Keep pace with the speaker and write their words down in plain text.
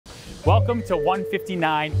Welcome to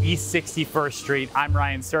 159 East 61st Street. I'm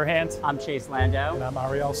Ryan Serhant. I'm Chase Landow. And I'm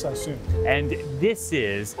Ariel Sassoon. And this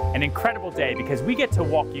is an incredible day because we get to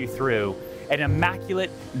walk you through an immaculate,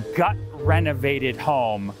 gut renovated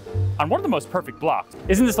home on one of the most perfect blocks.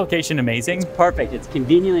 Isn't this location amazing? It's perfect. It's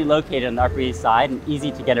conveniently located on the Upper East Side and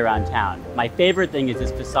easy to get around town. My favorite thing is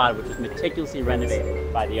this facade, which was meticulously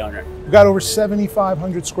renovated by the owner. We've got over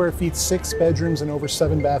 7,500 square feet, 6 bedrooms and over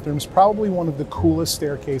 7 bathrooms. Probably one of the coolest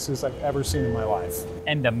staircases I've ever seen in my life.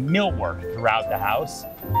 And the millwork throughout the house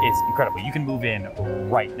is incredible. You can move in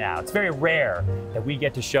right now. It's very rare that we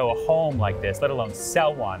get to show a home like this, let alone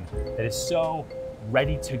sell one that is so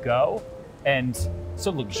ready to go and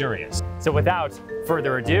so luxurious. So without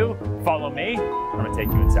further ado, follow me. I'm gonna take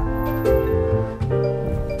you inside.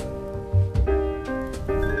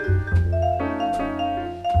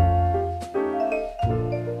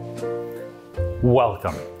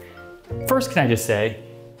 Welcome. First, can I just say,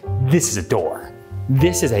 this is a door.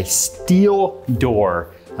 This is a steel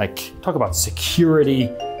door. Like, talk about security,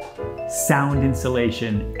 sound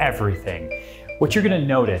insulation, everything. What you're gonna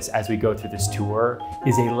notice as we go through this tour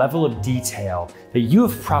is a level of detail that you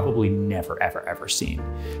have probably never, ever seen.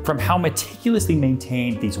 From how meticulously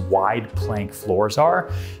maintained these wide plank floors are,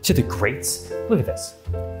 to the grates. Look at this.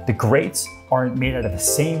 The grates are made out of the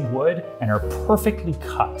same wood and are perfectly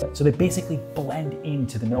cut. So they basically blend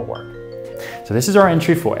into the millwork. So this is our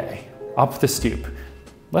entry foyer, up the stoop.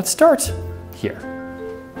 Let's start here.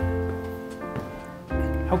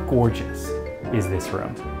 How gorgeous is this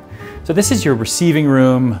room? So this is your receiving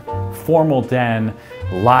room, formal den,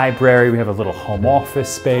 library. We have a little home office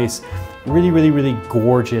space. Really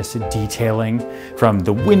gorgeous detailing from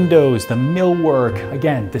the windows, the millwork,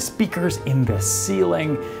 again, the speakers in the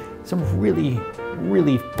ceiling. Some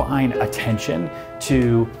really fine attention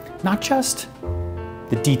to not just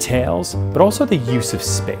the details, but also the use of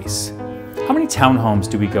space. How many townhomes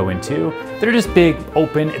do we go into that are just big,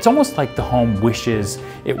 open? It's almost like the home wishes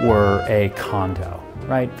it were a condo,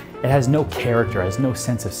 right? It has no character, has no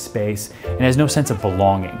sense of space, and has no sense of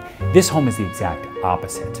belonging. This home is the exact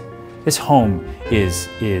opposite. This home is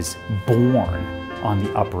born on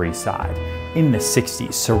the Upper East Side in the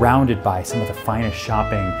 60s, surrounded by some of the finest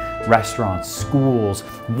shopping, restaurants, schools,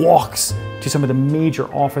 walks to some of the major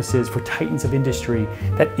offices for titans of industry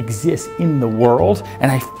that exist in the world.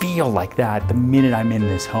 And I feel like that the minute I'm in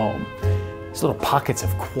this home. There's little pockets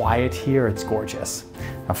of quiet here, it's gorgeous.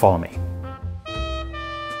 Now follow me.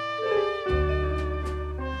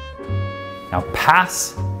 Now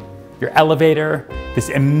pass your elevator, this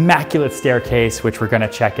immaculate staircase, which we're gonna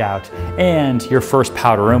check out, and your first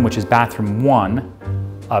powder room, which is bathroom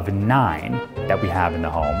 1 of 9 that we have in the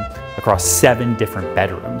home, across 7 different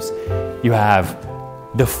bedrooms. You have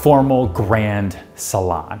the formal grand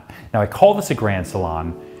salon. Now I call this a grand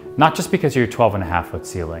salon, not just because of your 12.5-foot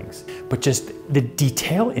ceilings, but just the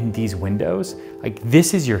detail in these windows. Like,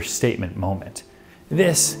 this is your statement moment.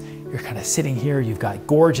 This, you're kind of sitting here, you've got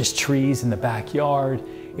gorgeous trees in the backyard.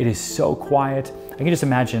 It is so quiet. I can just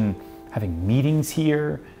imagine having meetings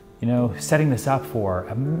here, you know, setting this up for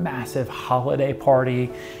a massive holiday party.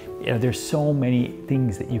 You know, there's so many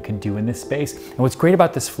things that you can do in this space. And what's great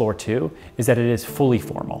about this floor too, is that it is fully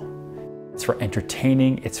formal. It's for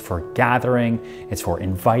entertaining, it's for gathering, it's for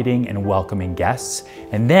inviting and welcoming guests.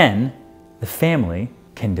 And then the family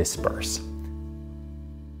can disperse.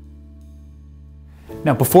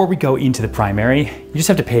 Now, before we go into the primary, you just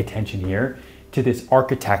have to pay attention here to this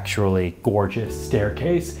architecturally gorgeous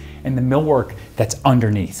staircase and the millwork that's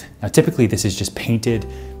underneath. Now, typically this is just painted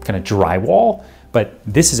kind of drywall, but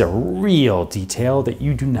this is a real detail that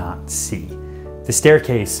you do not see. The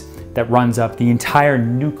staircase that runs up the entire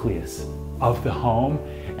nucleus of the home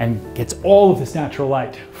and gets all of this natural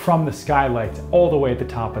light from the skylights all the way at the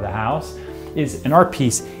top of the house is an art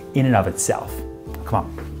piece in and of itself. Come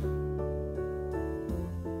on.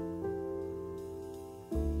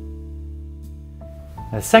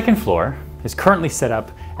 The second floor is currently set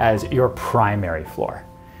up as your primary floor.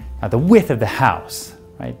 Now, the width of the house,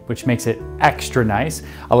 right, which makes it extra nice,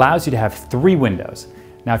 allows you to have 3 windows.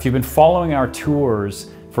 Now, if you've been following our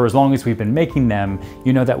tours for as long as we've been making them,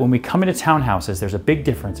 you know that when we come into townhouses, there's a big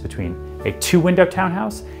difference between a 2-window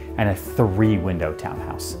townhouse and a 3-window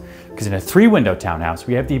townhouse. Because in a 3-window townhouse,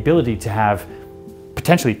 we have the ability to have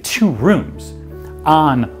potentially 2 rooms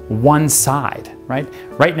on one side, right?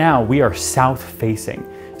 Right now, we are south facing.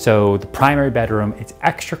 So the primary bedroom, it's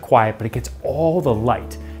extra quiet, but it gets all the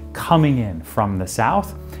light coming in from the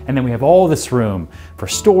south. And then we have all this room for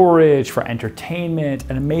storage, for entertainment,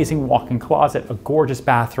 an amazing walk-in closet, a gorgeous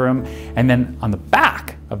bathroom. And then on the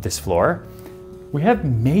back of this floor, we have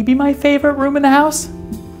maybe my favorite room in the house.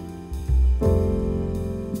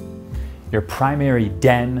 your primary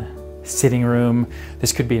den, sitting room.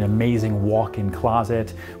 This could be an amazing walk-in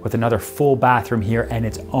closet with another full bathroom here and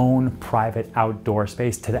its own private outdoor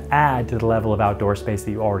space to add to the level of outdoor space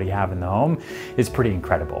that you already have in the home is pretty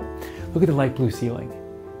incredible. Look at the light blue ceiling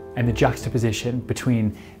and the juxtaposition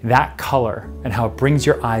between that color and how it brings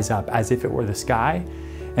your eyes up as if it were the sky,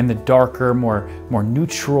 and the darker, more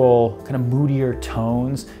neutral, kind of moodier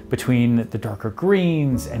tones between the darker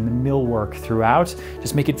greens and the millwork throughout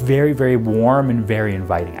just make it very, very warm and very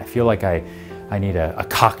inviting. I feel like I need a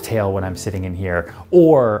cocktail when I'm sitting in here,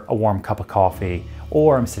 or a warm cup of coffee,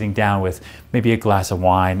 or I'm sitting down with maybe a glass of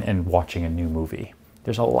wine and watching a new movie.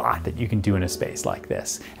 There's a lot that you can do in a space like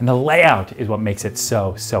this. And the layout is what makes it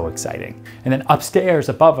so, so exciting. And then upstairs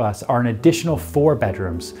above us are an additional 4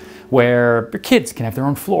 bedrooms where your kids can have their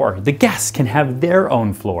own floor. The guests can have their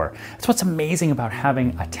own floor. That's what's amazing about having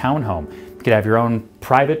a townhome. You could have your own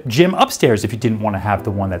private gym upstairs if you didn't want to have the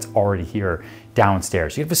one that's already here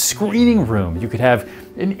downstairs. You have a screening room. You could have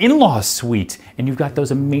an in-law suite, and you've got those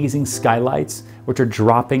amazing skylights which are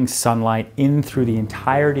dropping sunlight in through the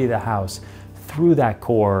entirety of the house, through that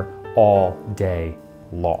core all day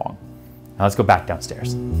long. Now let's go back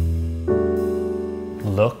downstairs.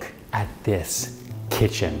 Look at this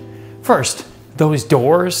kitchen. First, those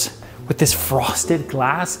doors with this frosted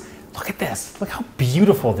glass. Look at this, look how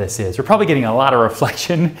beautiful this is. You're probably getting a lot of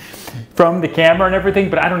reflection from the camera and everything,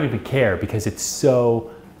 but I don't even care because it's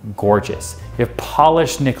so gorgeous. You have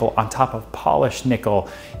polished nickel on top of polished nickel.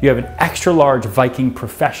 You have an extra large Viking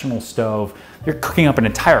professional stove. You're cooking up an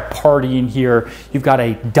entire party in here. You've got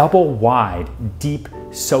a double wide, deep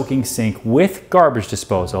soaking sink with garbage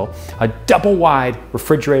disposal, a double wide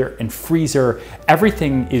refrigerator and freezer.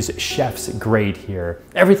 Everything is chef's grade here.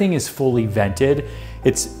 Everything is fully vented.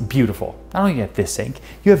 It's beautiful. Not only do you have this sink,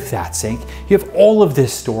 you have that sink, you have all of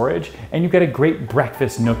this storage, and you've got a great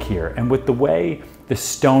breakfast nook here. And with the way the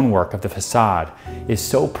stonework of the facade is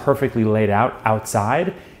so perfectly laid out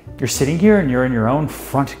outside, you're sitting here and you're in your own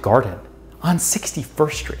front garden on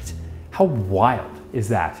 61st Street. How wild is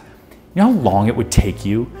that? You know how long it would take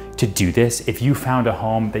you to do this if you found a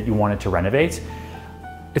home that you wanted to renovate?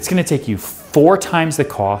 It's gonna take you 4 times the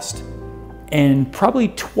cost and probably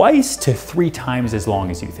 2 to 3 times as long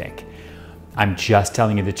as you think. I'm just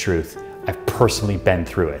telling you the truth. I've personally been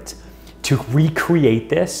through it. To recreate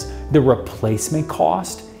this, the replacement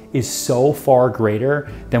cost is so far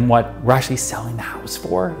greater than what we're actually selling the house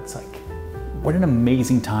for. It's like, what an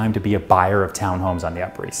amazing time to be a buyer of townhomes on the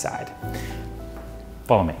Upper East Side.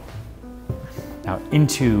 Follow me. Now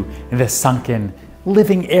into the sunken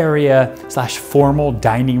living area / formal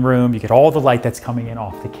dining room. You get all the light that's coming in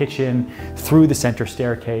off the kitchen through the center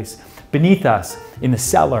staircase. Beneath us in the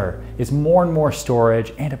cellar is more and more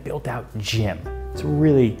storage and a built out gym. It's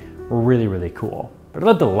really, really, really cool. But I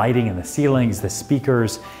love the lighting and the ceilings, the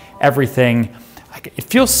speakers, everything. It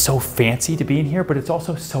feels so fancy to be in here, but it's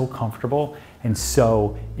also so comfortable and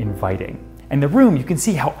so inviting. And the room, you can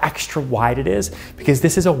see how extra wide it is because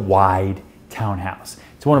this is a wide townhouse.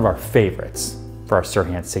 It's one of our favorites for our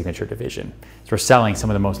Serhant signature division. So we're selling some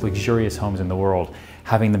of the most luxurious homes in the world.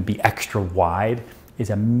 Having them be extra wide is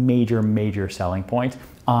a major, major selling point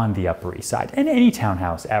on the Upper East Side and any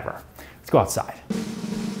townhouse ever. Let's go outside.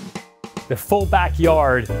 The full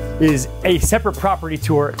backyard is a separate property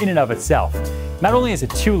tour in and of itself. Not only is it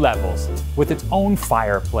 2 levels with its own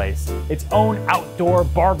fireplace, its own outdoor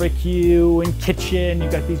barbecue and kitchen,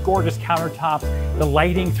 you've got these gorgeous countertops, the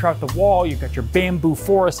lighting throughout the wall, you've got your bamboo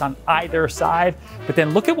forest on either side, but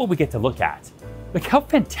then look at what we get to look at. Look how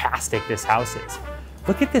fantastic this house is.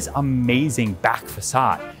 Look at this amazing back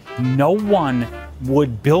facade. No one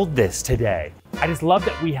would build this today. I just love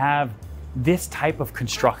that we have this type of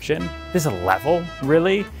construction, this level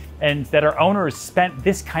really, and that our owners spent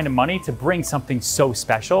this kind of money to bring something so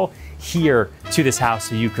special here to this house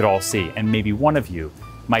so you could all see, and maybe one of you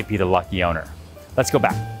might be the lucky owner. Let's go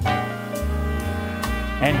back.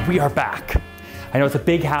 And we are back. I know it's a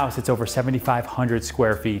big house, it's over 7,500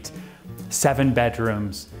 square feet, 7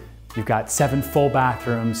 bedrooms, you've got 7 full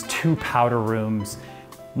bathrooms, 2 powder rooms.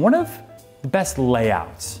 One of the best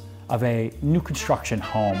layouts of a new construction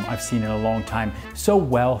home I've seen in a long time, so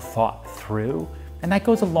well thought through. And that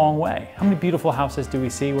goes a long way. How many beautiful houses do we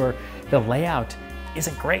see where the layout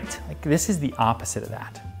isn't great? Like, this is the opposite of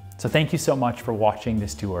that. So thank you so much for watching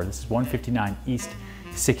this tour. This is 159 East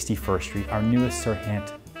 61st Street, our newest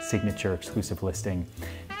Serhant signature exclusive listing.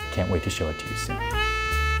 Can't wait to show it to you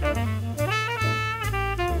soon.